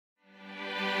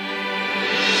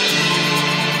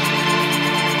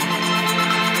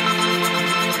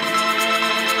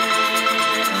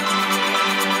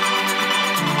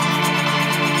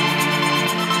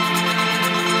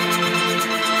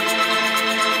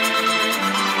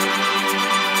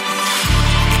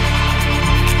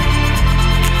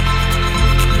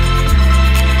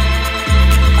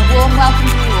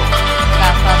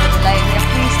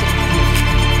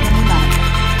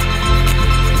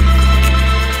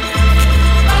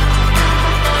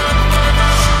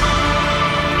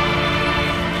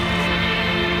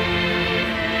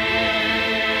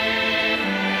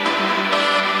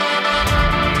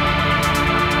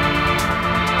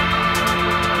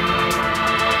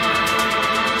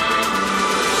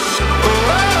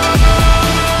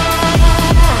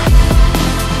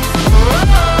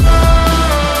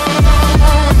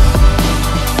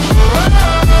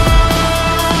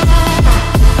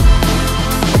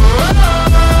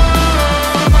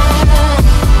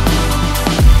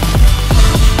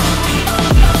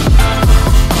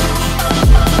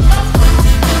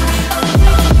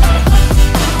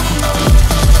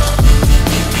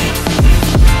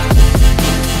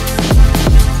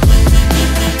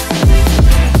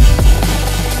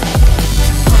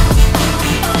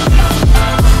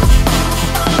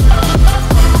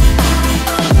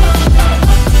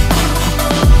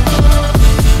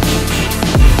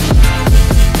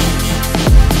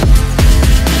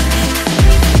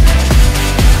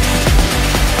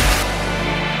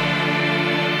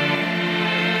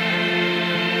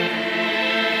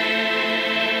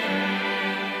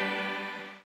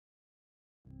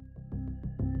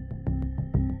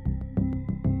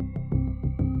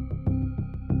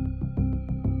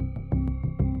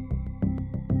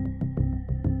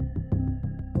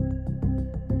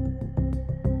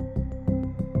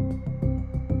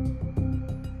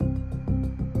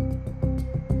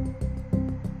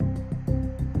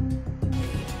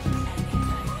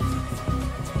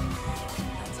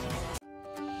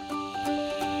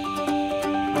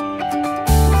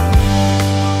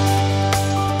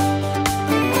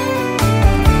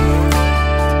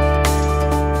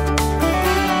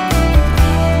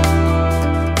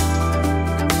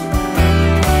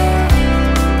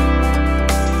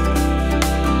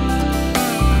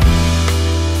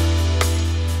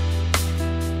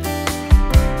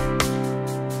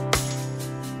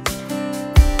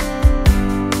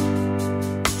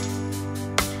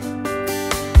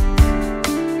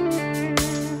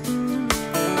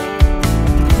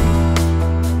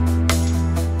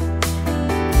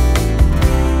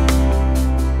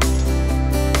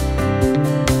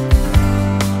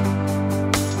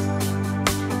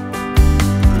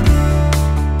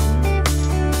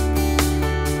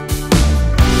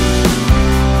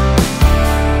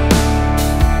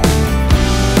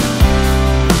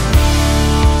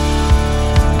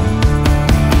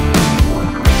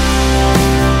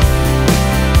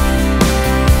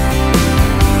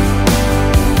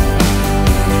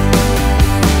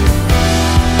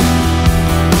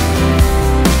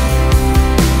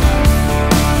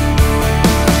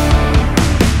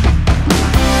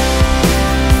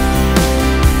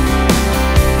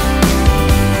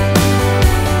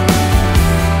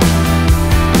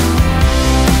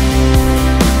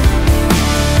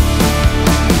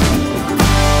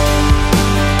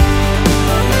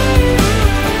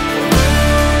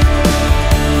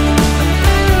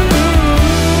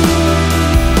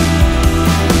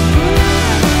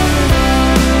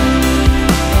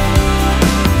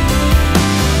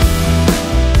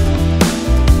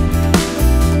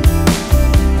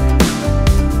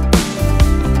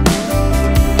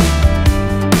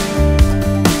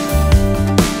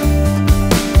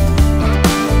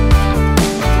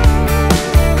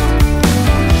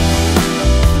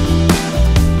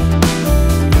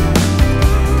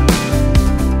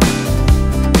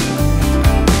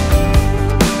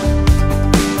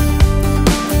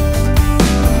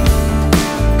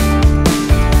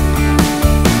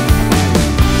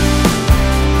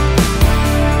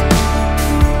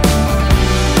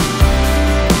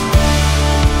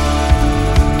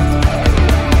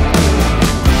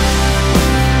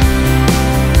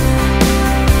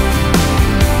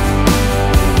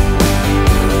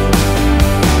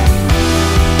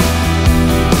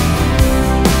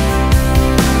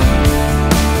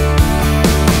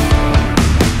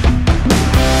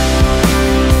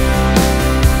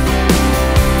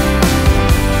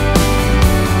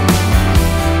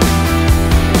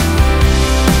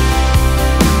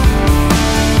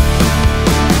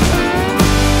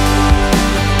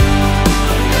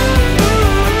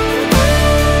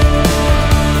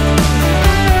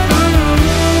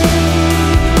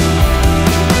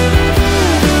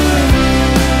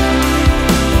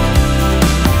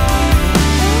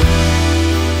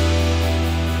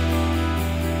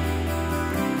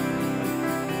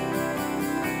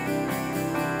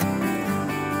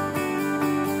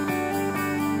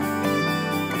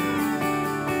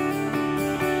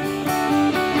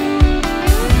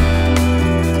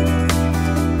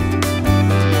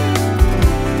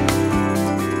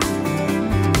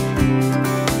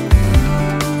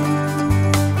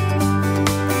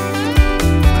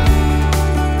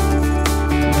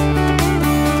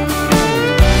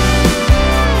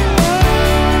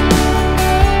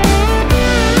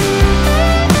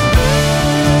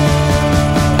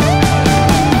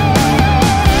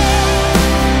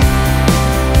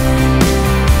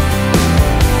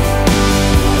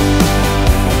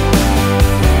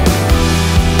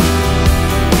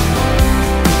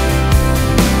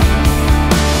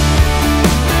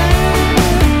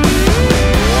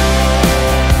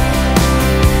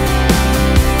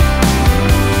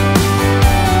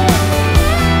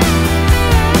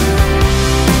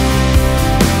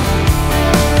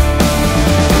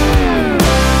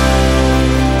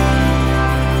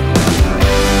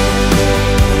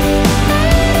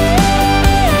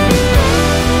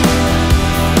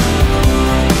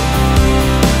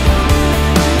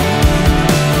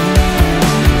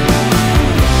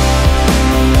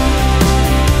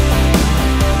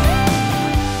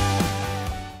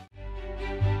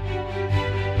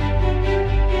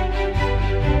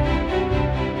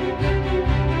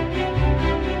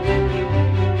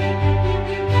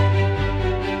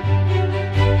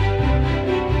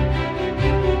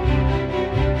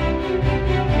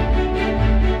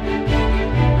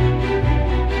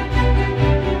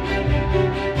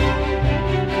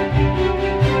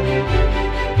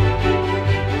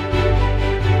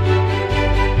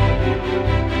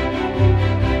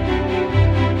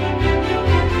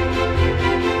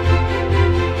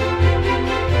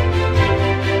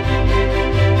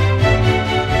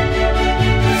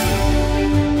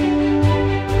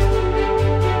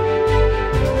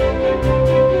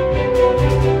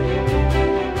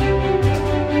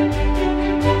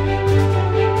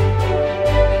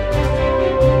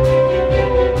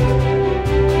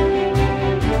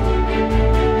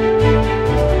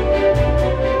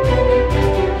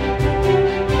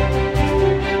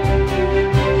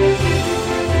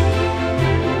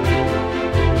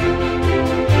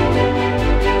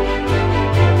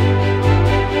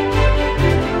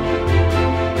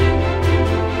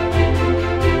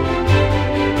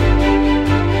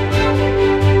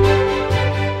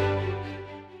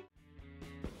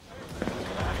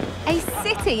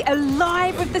city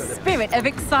alive with the spirit of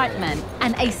excitement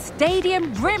and a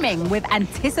stadium brimming with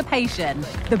anticipation.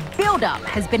 The build-up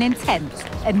has been intense,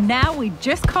 and now we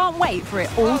just can't wait for it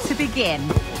all to begin.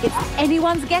 It's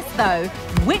anyone's guess, though,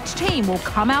 which team will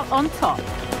come out on top.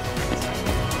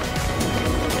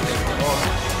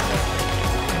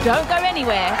 Don't go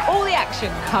anywhere. All the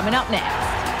action coming up next.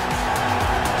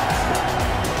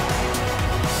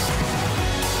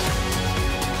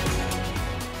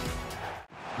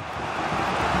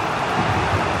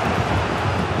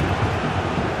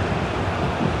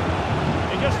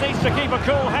 Needs to keep a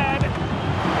cool head.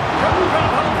 Couldn't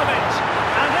grab hold of it.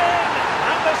 And in,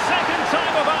 and the second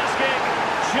time of asking,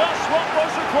 just what was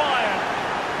required.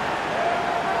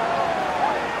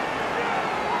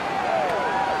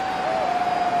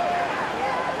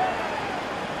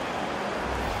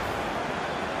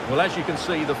 Well, as you can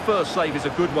see, the first save is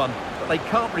a good one, but they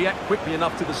can't react quickly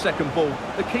enough to the second ball.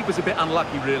 The keeper's a bit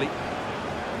unlucky, really.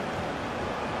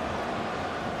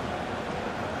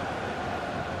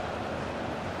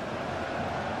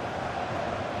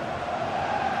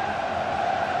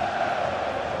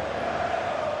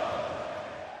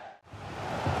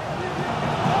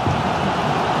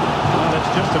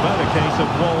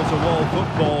 Wall-to-wall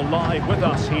football live with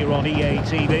us here on EA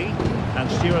TV, and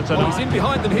Stuart and he's in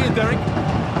behind them here, Derek. And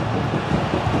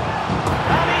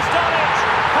he's done it!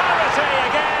 Parity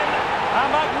again! A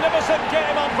magnificent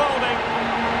game unfolding.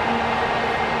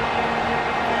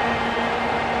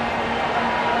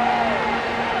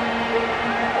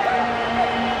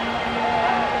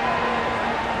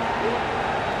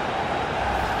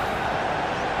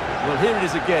 Well, here it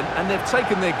is again, and they've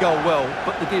taken their goal well,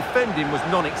 but the defending was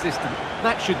non-existent.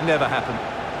 That should never happen.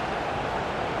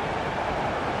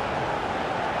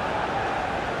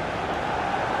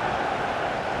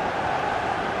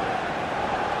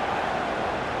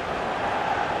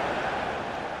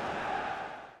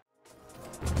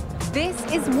 This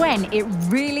is when it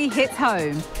really hits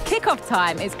home. Kick-off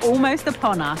time is almost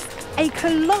upon us. A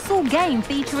colossal game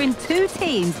featuring two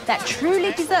teams that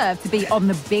truly deserve to be on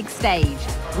the big stage.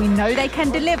 We know they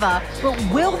can deliver, but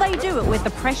will they do it with the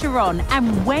pressure on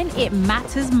and when it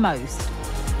matters most?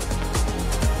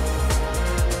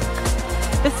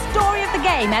 The story of the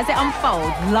game as it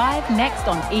unfolds live next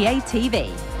on EA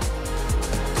TV.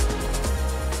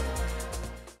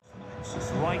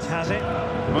 Wright has it.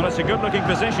 Well, it's a good-looking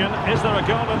position. Is there a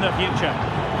goal in the future?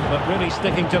 But really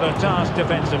sticking to their task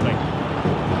defensively.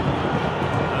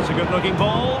 That's a good-looking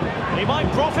ball. He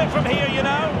might profit from here, you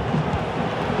know.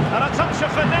 And a touch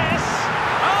of finesse.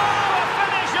 Oh, a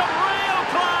finish of real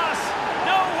class.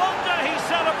 No wonder he's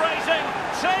celebrating.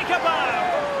 Take a bow.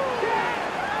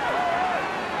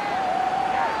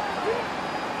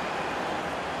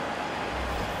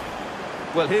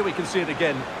 Well, here we can see it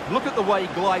again. Look at the way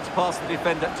he glides past the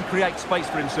defender to create space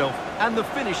for himself. And the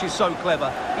finish is so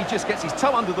clever. He just gets his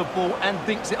toe under the ball and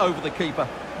dinks it over the keeper.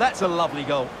 That's a lovely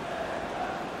goal.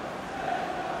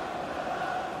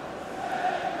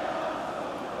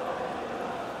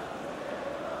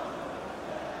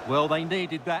 Well, they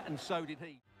needed that, and so did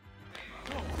he.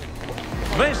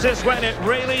 This is when it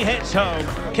really hits home.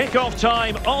 Kick-off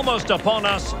time almost upon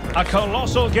us. A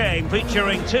colossal game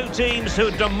featuring two teams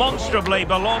who demonstrably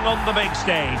belong on the big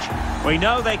stage. We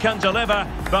know they can deliver,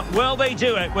 but will they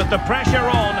do it with the pressure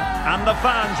on and the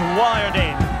fans wired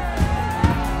in?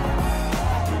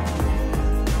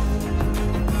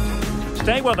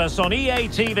 Stay with us on EA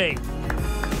TV.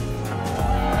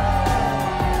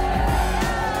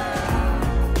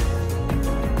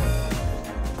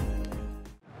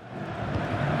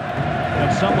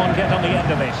 Someone get on the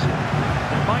end of this.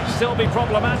 It might still be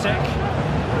problematic.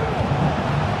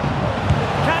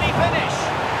 Can he finish?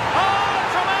 Oh,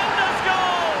 tremendous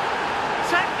goal!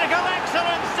 Technical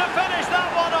excellence to finish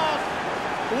that one off.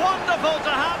 Wonderful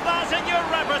to have that in your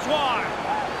repertoire.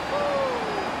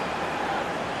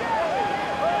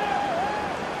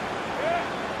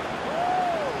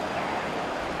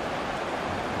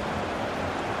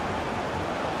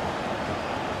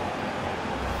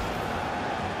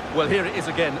 Well, here it is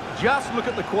again. Just look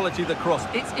at the quality of the cross.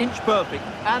 It's inch perfect,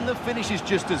 and the finish is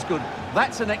just as good.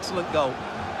 That's an excellent goal.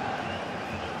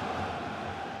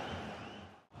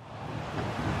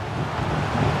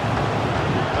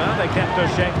 Well, they kept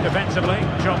their shape defensively.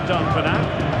 Job done for now.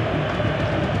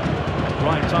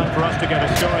 Right, time for us to get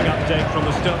a scoring update from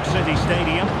the Stoke City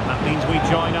Stadium. That means we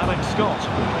join Alex Scott.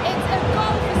 It's a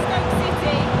goal for Stoke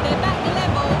City. They're back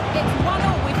level. It's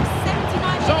 1-0 with 79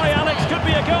 minutes. Sorry, Alex, could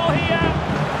be a goal here.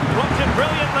 Blocked it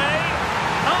brilliantly.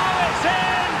 Oh, it's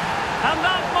in! And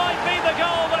that might be the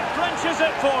goal that clinches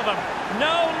it for them.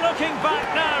 No looking back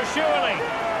now, surely.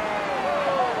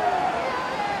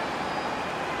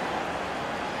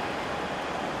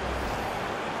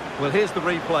 Well, here's the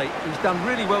replay. He's done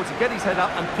really well to get his head up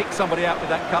and pick somebody out with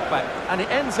that cutback. And it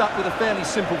ends up with a fairly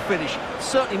simple finish.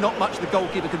 Certainly not much the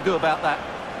goalkeeper can do about that.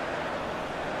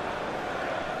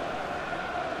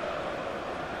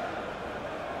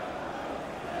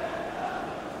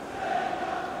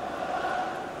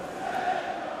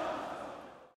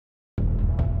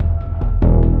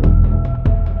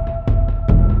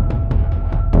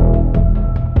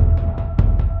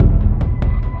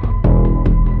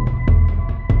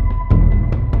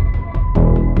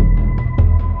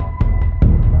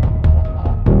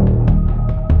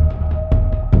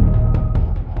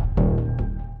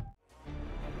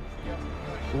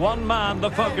 One man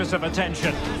the focus of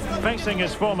attention. Facing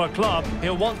his former club,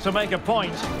 he'll want to make a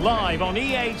point live on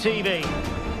EA TV.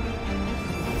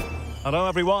 Hello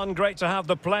everyone, great to have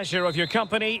the pleasure of your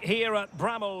company here at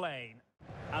Bramall Lane.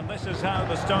 And this is how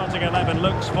the starting 11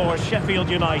 looks for Sheffield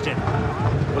United.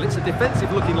 Well, it's a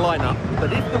defensive-looking lineup,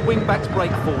 but if the wing-backs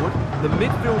break forward, the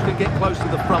midfield can get close to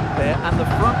the front pair, and the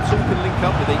front two can link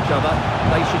up with each other,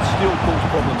 they should still cause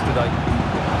problems today.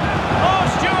 Oh,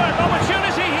 Stewart,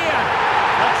 opportunity here!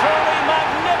 A truly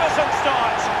magnificent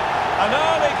start. An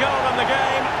early goal in the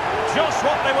game, just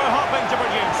what they were hoping to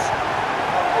produce.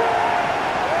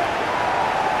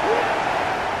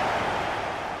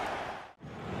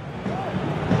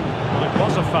 Well, it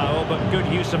was a foul, but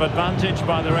good use of advantage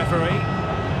by the referee.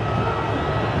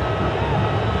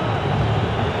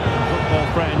 Football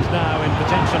friends now in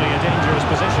potentially a dangerous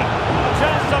position. A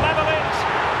chance to level it,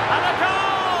 and a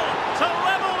goal to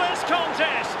level this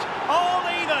contest. All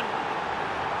even.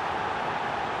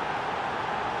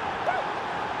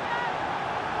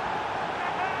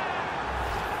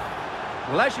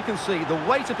 Well, as you can see, the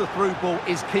weight of the through ball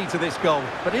is key to this goal.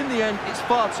 But in the end, it's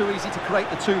far too easy to create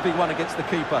the 2v1 against the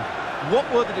keeper. What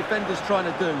were the defenders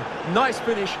trying to do? Nice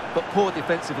finish, but poor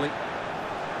defensively.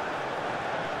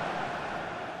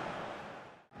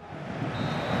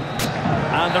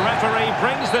 And the referee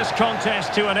brings this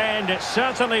contest to an end. It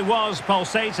certainly was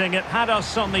pulsating. It had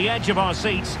us on the edge of our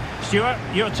seats. Stuart,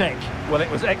 your take? Well, it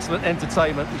was excellent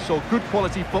entertainment. We saw good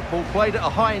quality football, played at a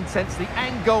high intensity,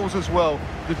 and goals as well.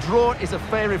 The draw is a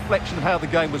fair reflection of how the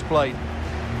game was played.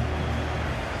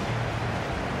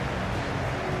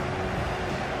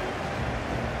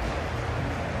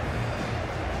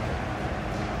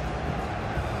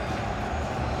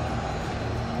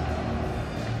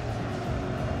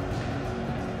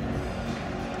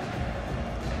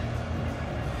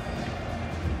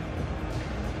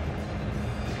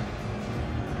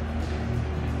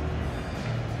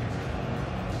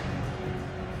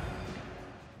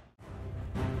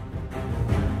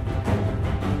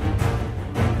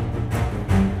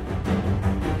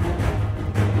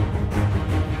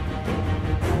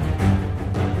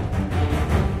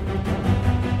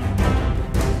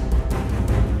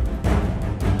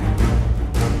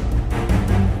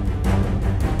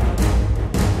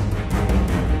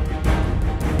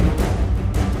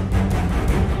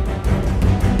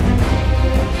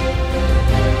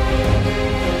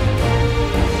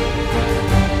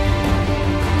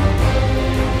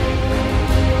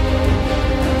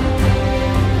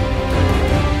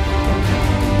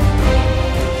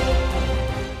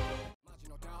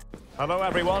 Hello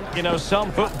everyone. You know,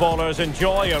 some footballers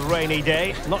enjoy a rainy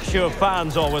day. Not sure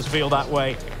fans always feel that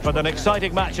way, but an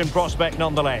exciting match in prospect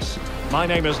nonetheless. My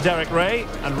name is Derek Ray,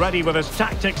 and ready with his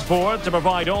tactics board to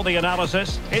provide all the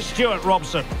analysis is Stuart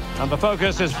Robson. And the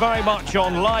focus is very much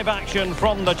on live action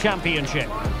from the Championship.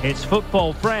 It's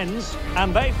football friends,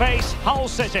 and they face Hull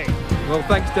City. Well,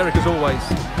 thanks Derek as always.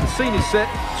 The scene is set,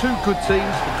 two good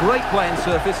teams, a great playing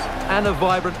surface and a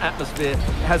vibrant atmosphere.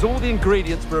 It has all the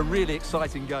ingredients for a really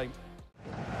exciting game.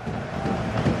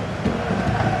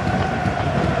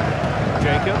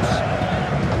 Jacobs.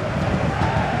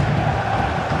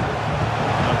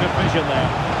 Oh, good vision there.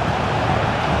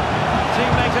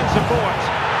 Teammate in support.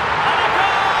 And a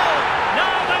goal!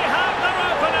 Now they have their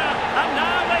opener, and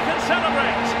now they can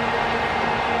celebrate.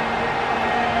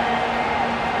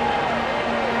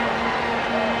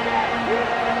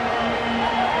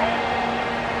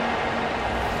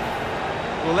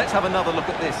 Well, let's have another look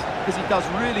at this, because he does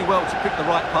really well to pick the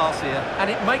right pass here, and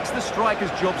it makes the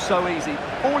striker's job so easy.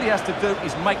 All he has to do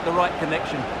is make the right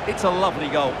connection. It's a lovely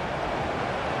goal.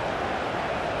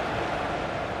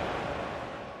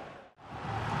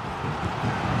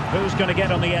 Who's going to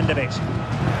get on the end of it?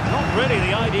 Not really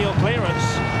the ideal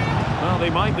clearance. Well,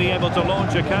 they might be able to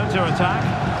launch a counter-attack.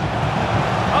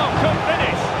 Oh, good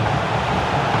finish!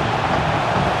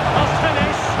 Must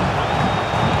finish!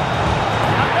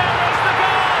 And there is the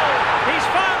goal! He's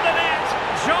found the net!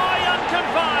 Joy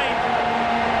unconfined!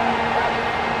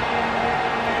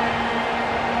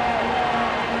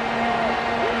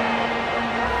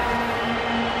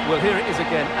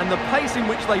 again, and the pace in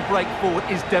which they break forward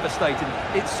is devastating.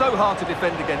 It's so hard to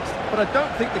defend against, but I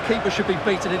don't think the keeper should be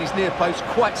beaten in his near post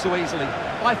quite so easily.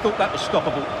 I thought that was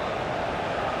stoppable.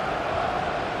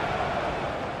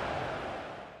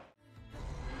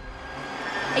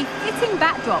 A fitting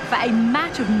backdrop for a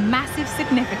match of massive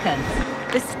significance.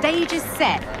 The stage is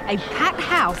set, a packed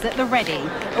house at the ready,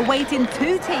 awaiting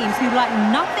two teams who like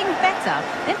nothing better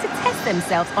than to test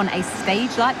themselves on a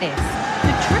stage like this.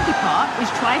 The tricky part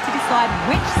is trying to decide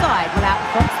which side will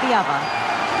outfox the other.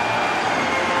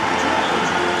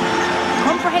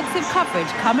 Comprehensive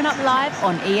coverage coming up live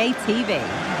on EA TV.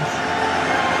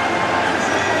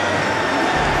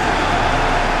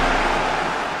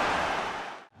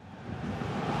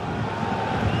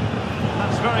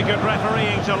 Very good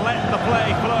refereeing to let the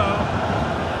play flow.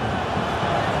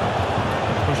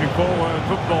 Pushing forward,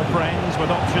 football friends with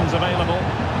options available.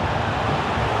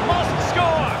 Must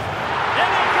score! In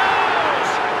he goes!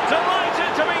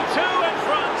 Delighted to be two in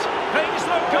front. Things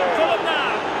look good for them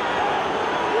now.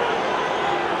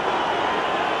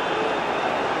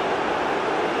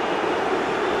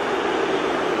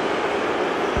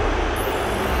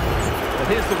 But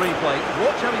here's the replay.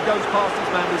 Watch how he goes past his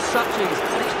man with such ease,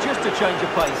 and it's just a change of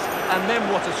pace. And then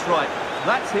what a strike.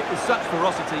 That's hit with such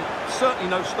ferocity. Certainly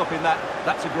no stopping that.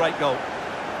 That's a great goal.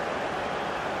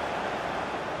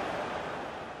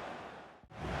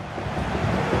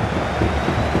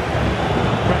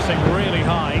 Pressing really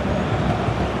high.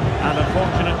 And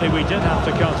unfortunately we did have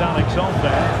to cut Alex off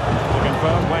there to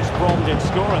confirm West Brom did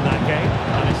score in that game.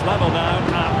 And it's level now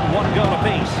at 1 goal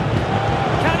apiece.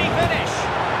 Can he finish?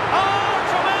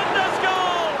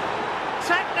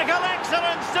 Technical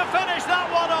excellence to finish that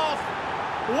one off.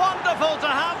 Wonderful to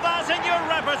have that in your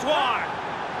repertoire.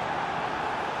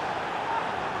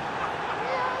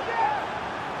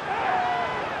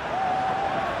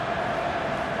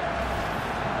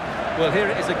 Well, here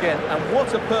it is again, and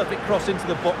what a perfect cross into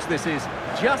the box this is.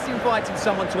 Just inviting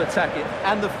someone to attack it,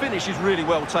 and the finish is really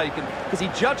well taken, because he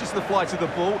judges the flight of the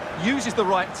ball, uses the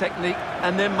right technique,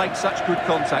 and then makes such good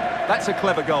contact. That's a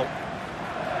clever goal.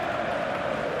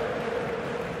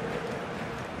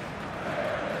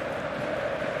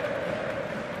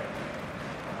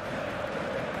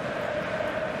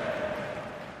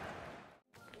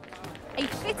 A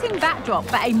fitting backdrop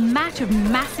for a match of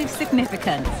massive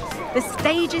significance. The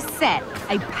stage is set,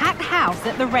 a packed house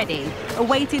at the ready,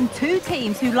 awaiting two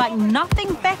teams who like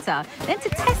nothing better than to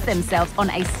test themselves on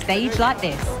a stage like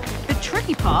this. The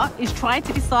tricky part is trying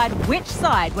to decide which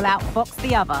side will outfox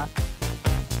the other.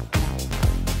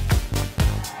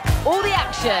 All the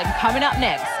action coming up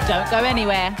next. Don't go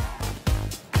anywhere.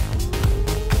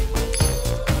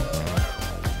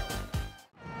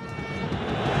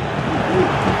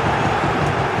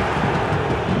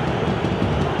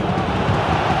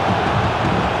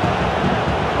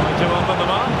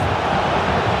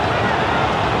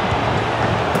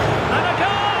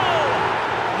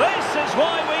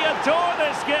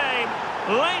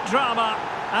 Late drama,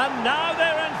 and now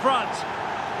they're in front.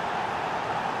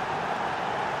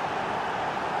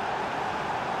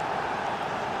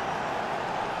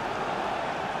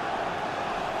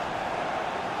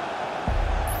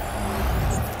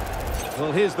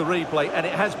 Well, here's the replay, and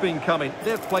it has been coming.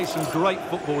 They've played some great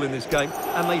football in this game,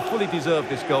 and they fully deserve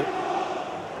this goal.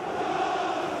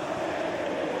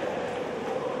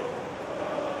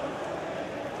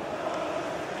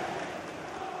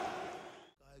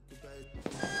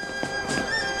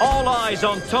 All eyes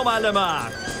on Thomas Lemar.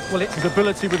 Well, it's his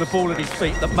ability with the ball at his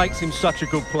feet that makes him such a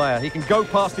good player. He can go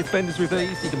past defenders with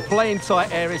ease, he can play in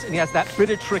tight areas, and he has that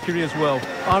bit of trickery as well.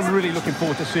 I'm really looking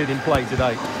forward to seeing him play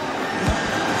today.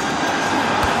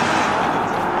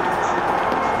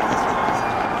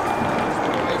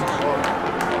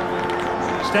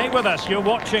 Stay with us, you're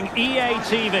watching EA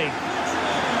TV.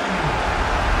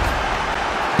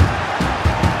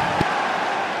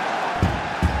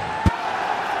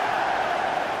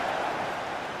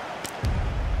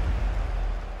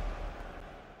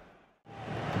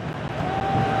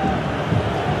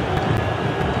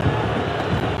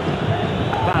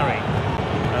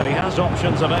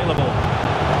 Options available.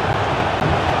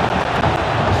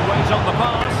 Sways on the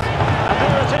pass, and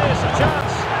there it is, a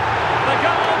chance. The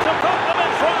goal to put them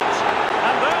in front,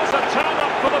 and there's a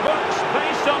turn-up for the books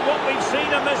based on what we've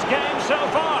seen in this game so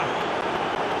far.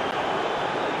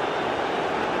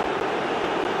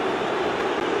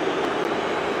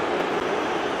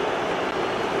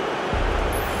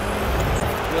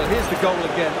 Well, here's the goal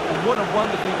again, and what a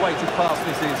wonderfully weighted pass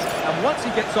this is. And once he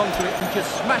gets onto it, he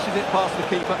just smashes it past the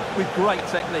keeper with great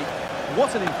technique.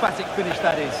 What an emphatic finish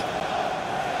that is.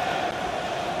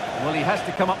 Well, he has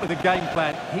to come up with a game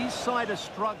plan. His side are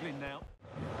struggling now.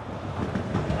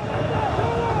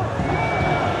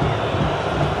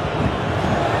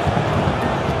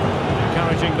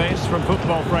 this from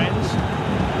football friends.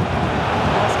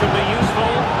 Cross could be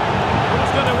useful.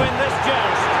 Who's going to win this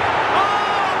joust? Oh,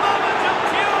 a moment of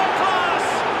pure class!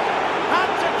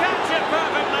 Had to catch it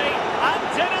perfectly, and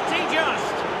didn't he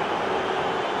just?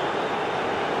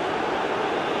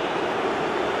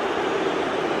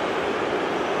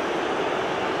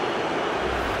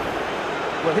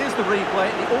 Well, here's the replay.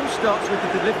 It all starts with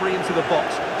the delivery into the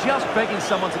box, just begging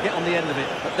someone to get on the end of it.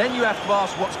 But then you have to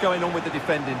ask what's going on with the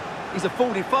defending. He's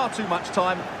afforded far too much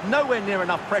time, nowhere near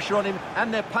enough pressure on him,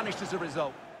 and they're punished as a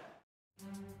result.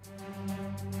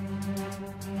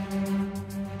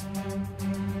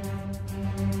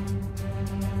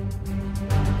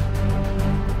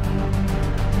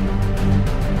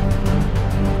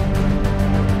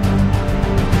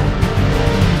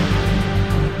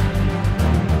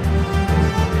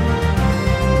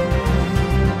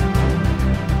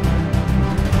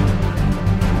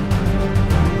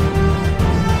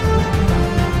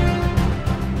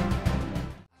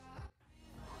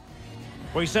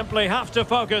 We simply have to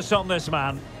focus on this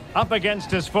man. Up against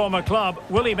his former club,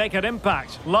 will he make an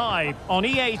impact? Live on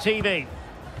EA TV.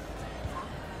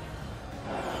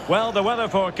 Well, the weather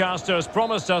forecasters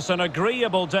promised us an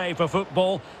agreeable day for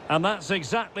football, and that's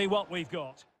exactly what we've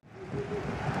got.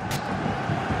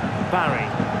 Barry.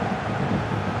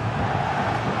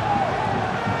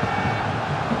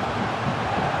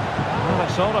 Well,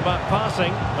 it's all about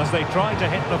passing as they try to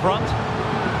hit the front.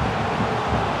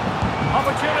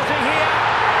 Opportunity here.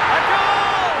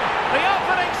 The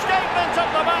opening statement of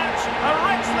the match, a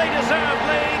richly deserved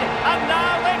lead, and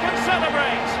now they can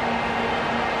celebrate.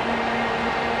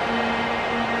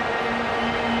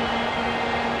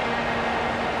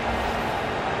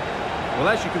 Well,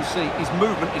 as you can see, his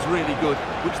movement is really good,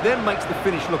 which then makes the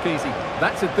finish look easy.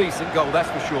 That's a decent goal,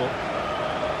 that's for sure.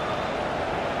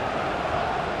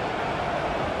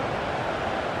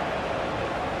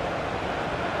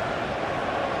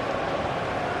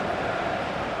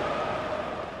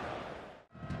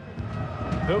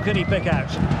 Who can he pick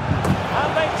out? And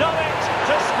they've done it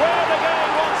to square the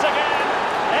game once again.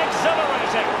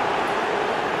 Exhilarating.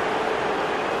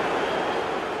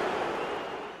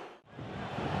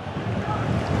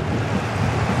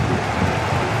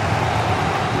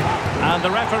 And the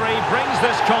referee brings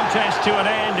this contest to an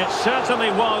end. It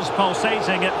certainly was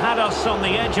pulsating. It had us on the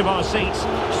edge of our seats.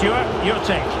 Stuart, your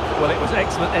take? Well, it was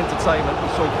excellent entertainment. We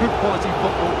saw good quality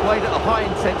football, played at a high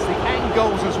intensity and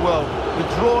goals as well. The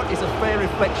draw is a fair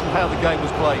reflection of how the game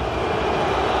was played.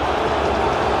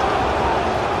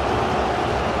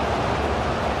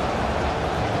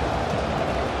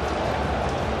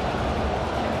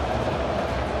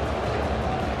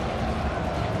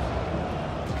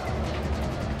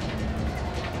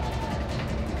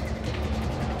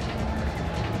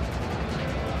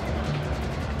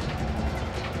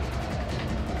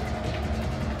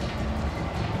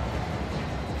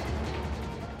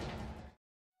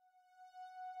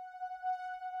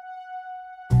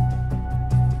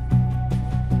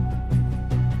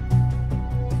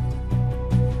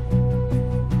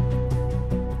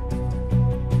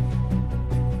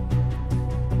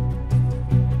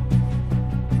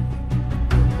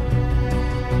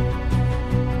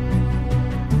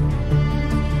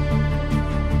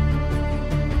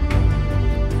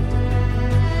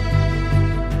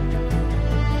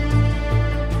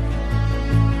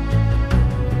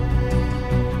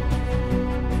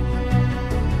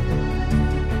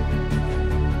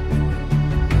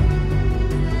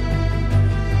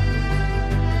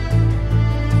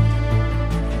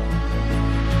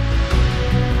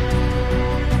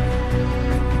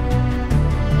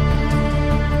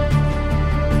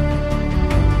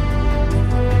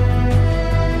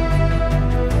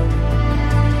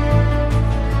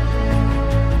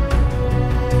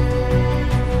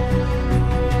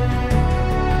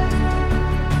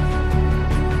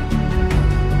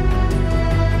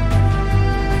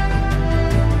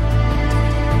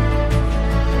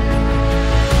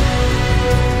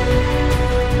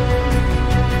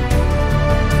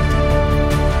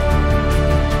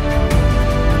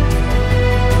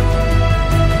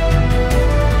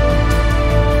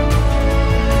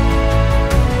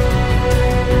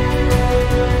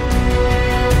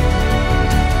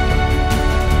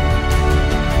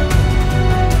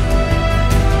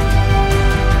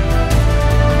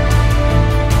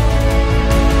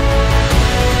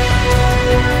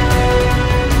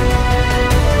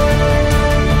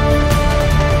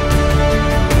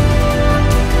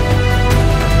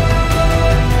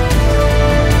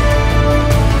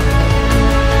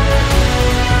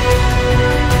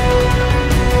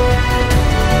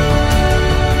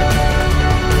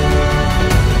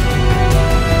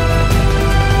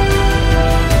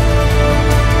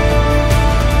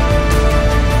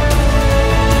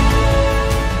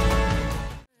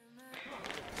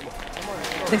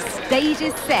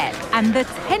 and the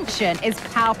tension is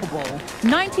palpable.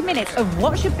 90 minutes of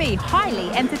what should be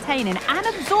highly entertaining and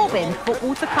absorbing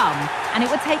football to come. And it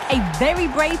would take a very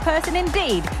brave person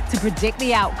indeed to predict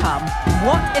the outcome.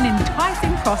 What an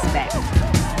enticing prospect.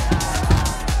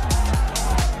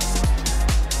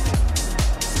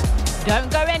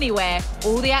 Don't go anywhere.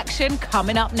 All the action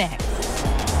coming up next.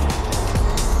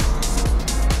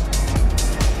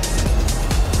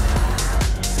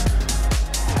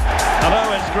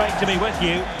 Hello, it's great to be with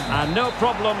you, and no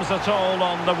problems at all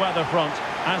on the weather front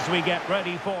as we get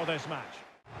ready for this match.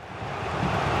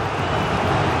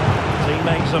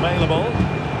 Teammates available.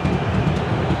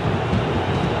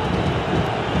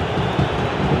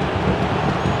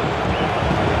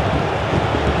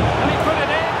 And he put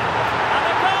it in, and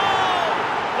the goal!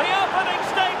 The opening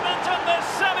statement in this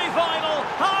semi-final.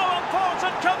 How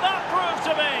important can that prove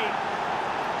to be?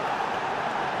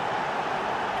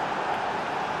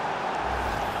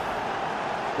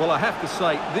 Well, I have to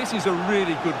say, this is a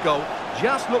really good goal.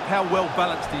 Just look how well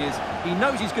balanced he is. He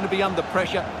knows he's going to be under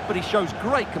pressure, but he shows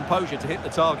great composure to hit the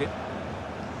target.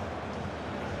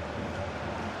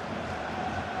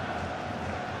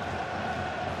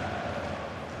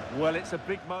 Well, it's a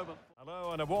big moment.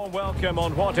 Hello and a warm welcome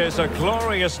on what is a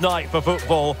glorious night for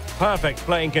football. Perfect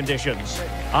playing conditions.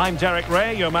 I'm Derek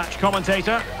Ray, your match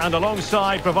commentator, and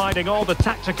alongside providing all the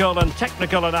tactical and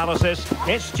technical analysis,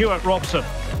 it's Stuart Robson.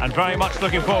 And very much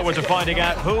looking forward to finding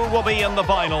out who will be in the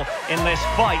final in this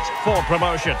fight for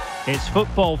promotion. It's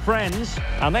football friends,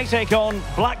 and they take on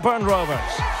Blackburn Rovers.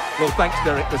 Well, thanks,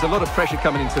 Derek. There's a lot of pressure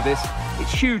coming into this.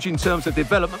 It's huge in terms of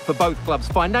development for both clubs,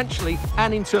 financially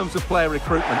and in terms of player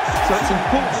recruitment. So it's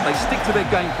important they stick to their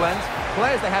game plans,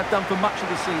 players they have done for much of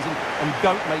the season, and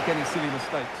don't make any silly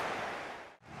mistakes.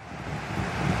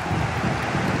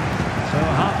 So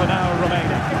half an hour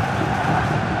remaining.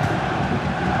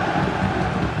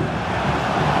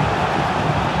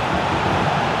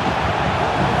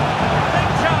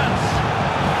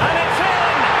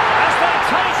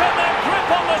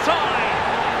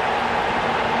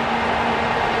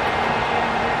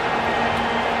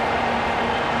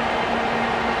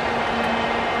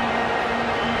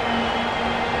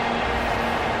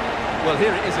 Well,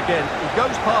 here it is again. He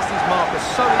goes past his marker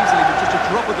so easily with just a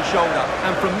drop of the shoulder.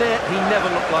 And from there, he never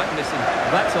looked like missing.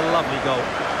 That's a lovely goal.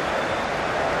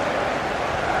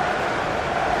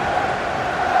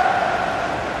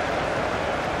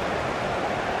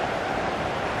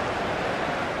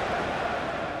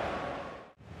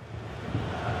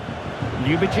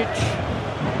 Ljubicic.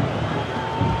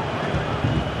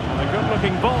 A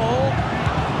good-looking ball.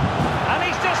 And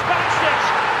he's dispatched it.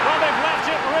 Well, they've left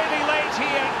it really late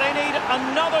here. They need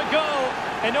another goal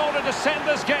in order to send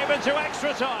this game into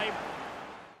extra time.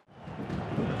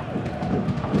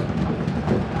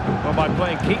 Well, by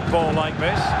playing keep ball like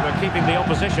this, we're keeping the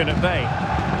opposition at bay.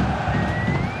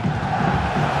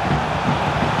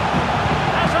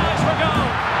 Has eyes for goal.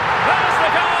 There's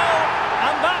the goal.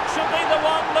 And that should be the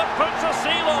one that puts a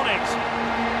seal on it.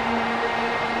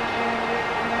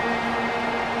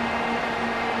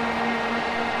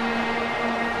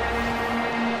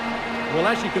 Well,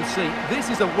 as you can see, this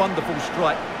is a wonderful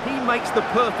strike. He makes the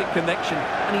perfect connection,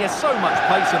 and he has so much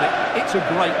pace in it. It's a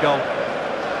great goal.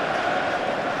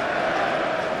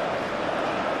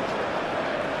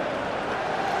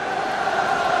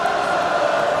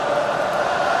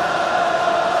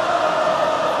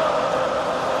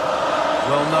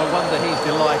 Well, no wonder he's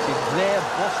delighted. They're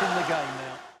bossing the game now.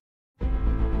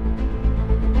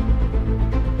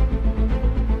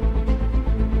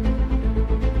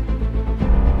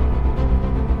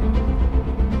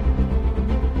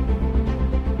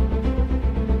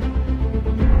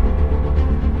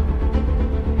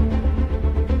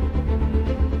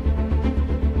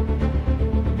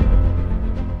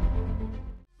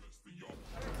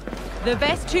 The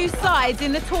best two sides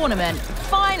in the tournament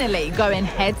finally going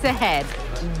head-to-head.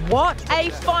 What a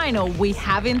final we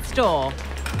have in store.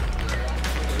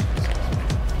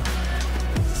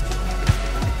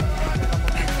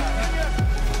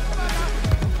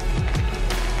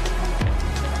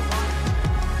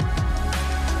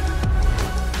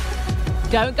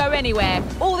 Don't go anywhere.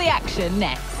 All the action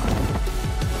next.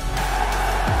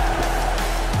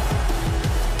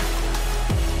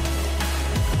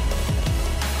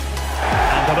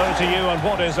 Hello to you on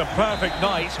what is a perfect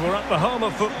night. We're at the home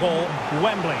of football,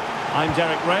 Wembley. I'm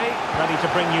Derek Ray, ready to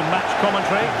bring you match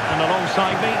commentary, and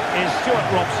alongside me is Stuart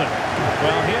Robson.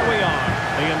 Well, here we are.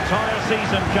 The entire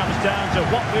season comes down to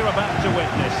what we're about to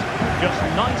witness. Just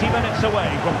 90 minutes away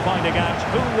from finding out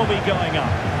who will be going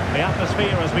up. The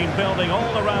atmosphere has been building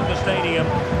all around the stadium,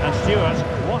 and Stuart,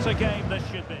 what a game this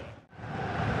should be.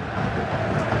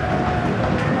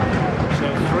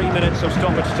 3 minutes of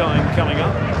stoppage time coming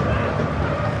up.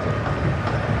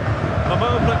 The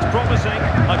move looks promising.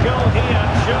 A goal here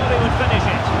surely would finish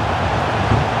it.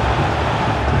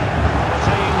 The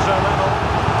teams are level.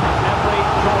 Every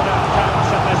corner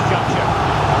counts at this juncture.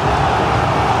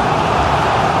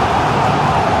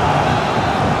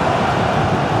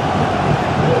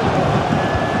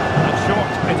 And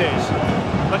short it is.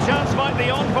 The chance might be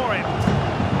on for him.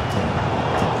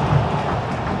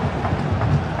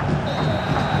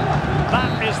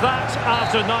 That is that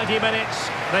after 90 minutes.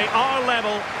 They are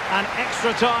level and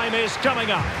extra time is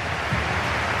coming up.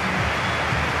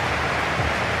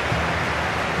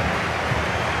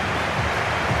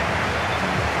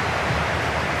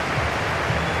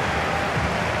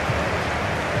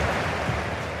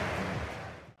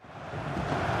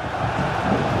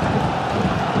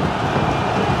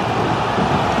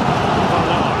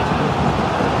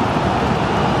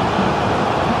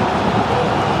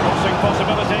 Crossing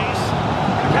possibilities.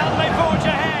 Can they forge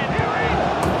ahead?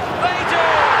 They do!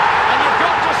 And you've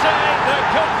got to say they're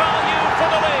good value for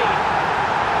the lead.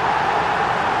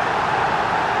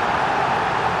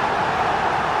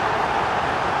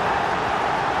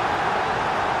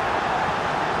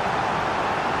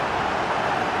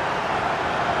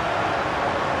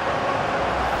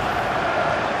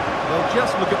 Well,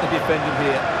 just look at the defending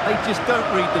here. They just don't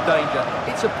read the danger.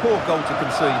 It's a poor goal to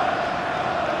concede.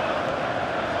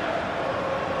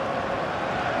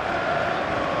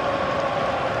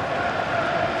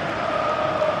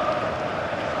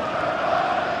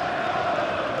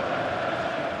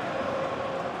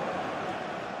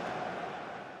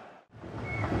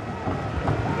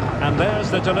 And there's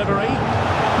the delivery.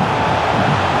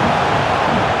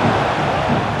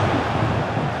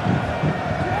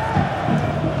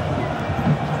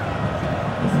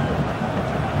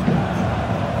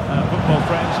 Football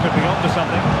friends could be on to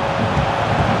something.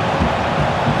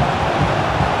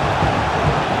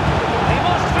 He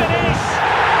must finish!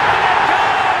 And it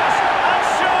goes! And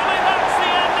surely that's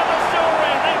the end of the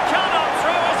story. They cannot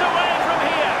throw us away from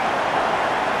here.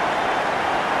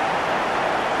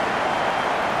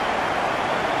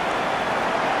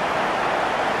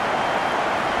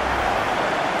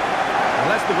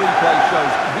 Well, as the replay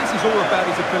shows, this is all about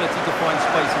his ability to find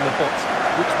space in the box,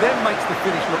 which then makes the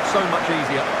finish look so much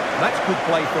easier. That's good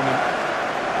play from him.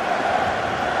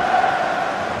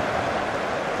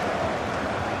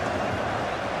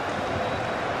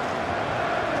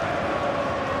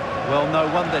 Well, no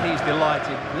wonder he's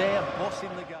delighted. They're bossing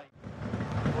the game.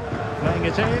 Playing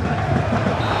it in.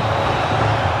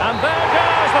 And there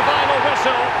goes the final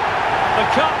whistle. The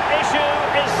cup issue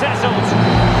is settled.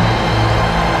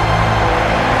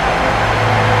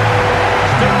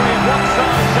 Still with one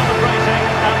side celebrating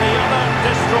and the other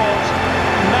distraught.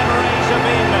 Memories are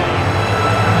being made.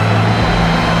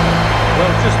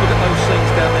 Well, just look at those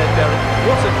scenes down there, Derek.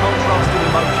 What a contrast in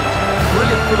emotions.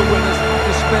 Brilliant for the winners,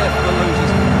 despair for the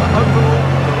losers. But overall,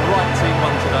 the right team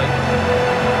won today.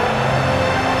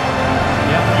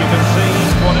 Yep, you can see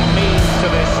what it means to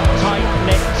this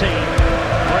tight-knit team.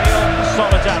 Real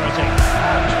solidarity.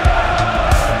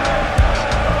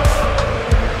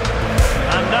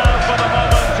 And now for the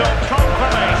moment of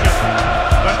confirmation.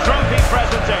 The trophy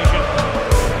presentation.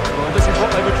 Well, this is what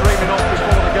they were dreaming of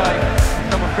before the game.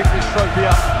 Come and pick this trophy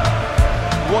up.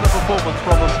 What a performance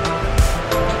from them.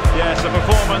 Yes, a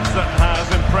performance that has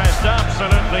impressed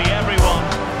absolutely everyone.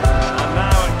 And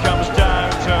now it comes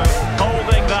down to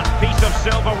holding that piece of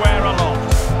silverware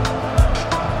aloft.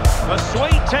 The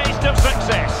sweet taste of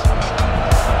success.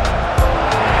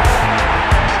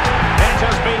 It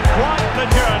has been quite the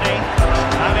journey,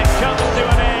 and it comes to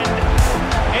an end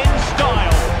in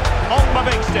style on the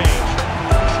big stage.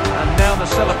 And now the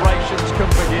celebrations can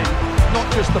begin. Not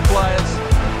just the players,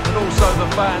 but also the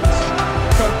fans,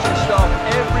 coaching staff,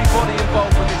 everybody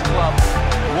involved with this club.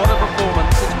 What a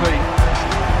performance it's been.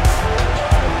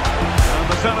 And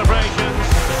the celebrations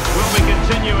will be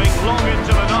continuing long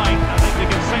into the night. I think we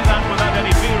can say that without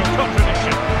any fear of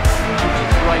contradiction.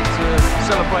 It's great to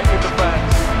celebrate with the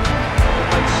fans. They've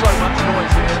made so much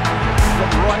noise here.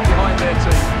 Got right behind their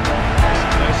team.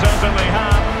 They certainly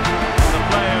have. And the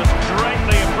players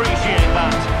greatly appreciate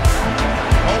that.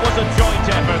 Always a joint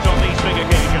effort on these big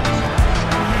occasions.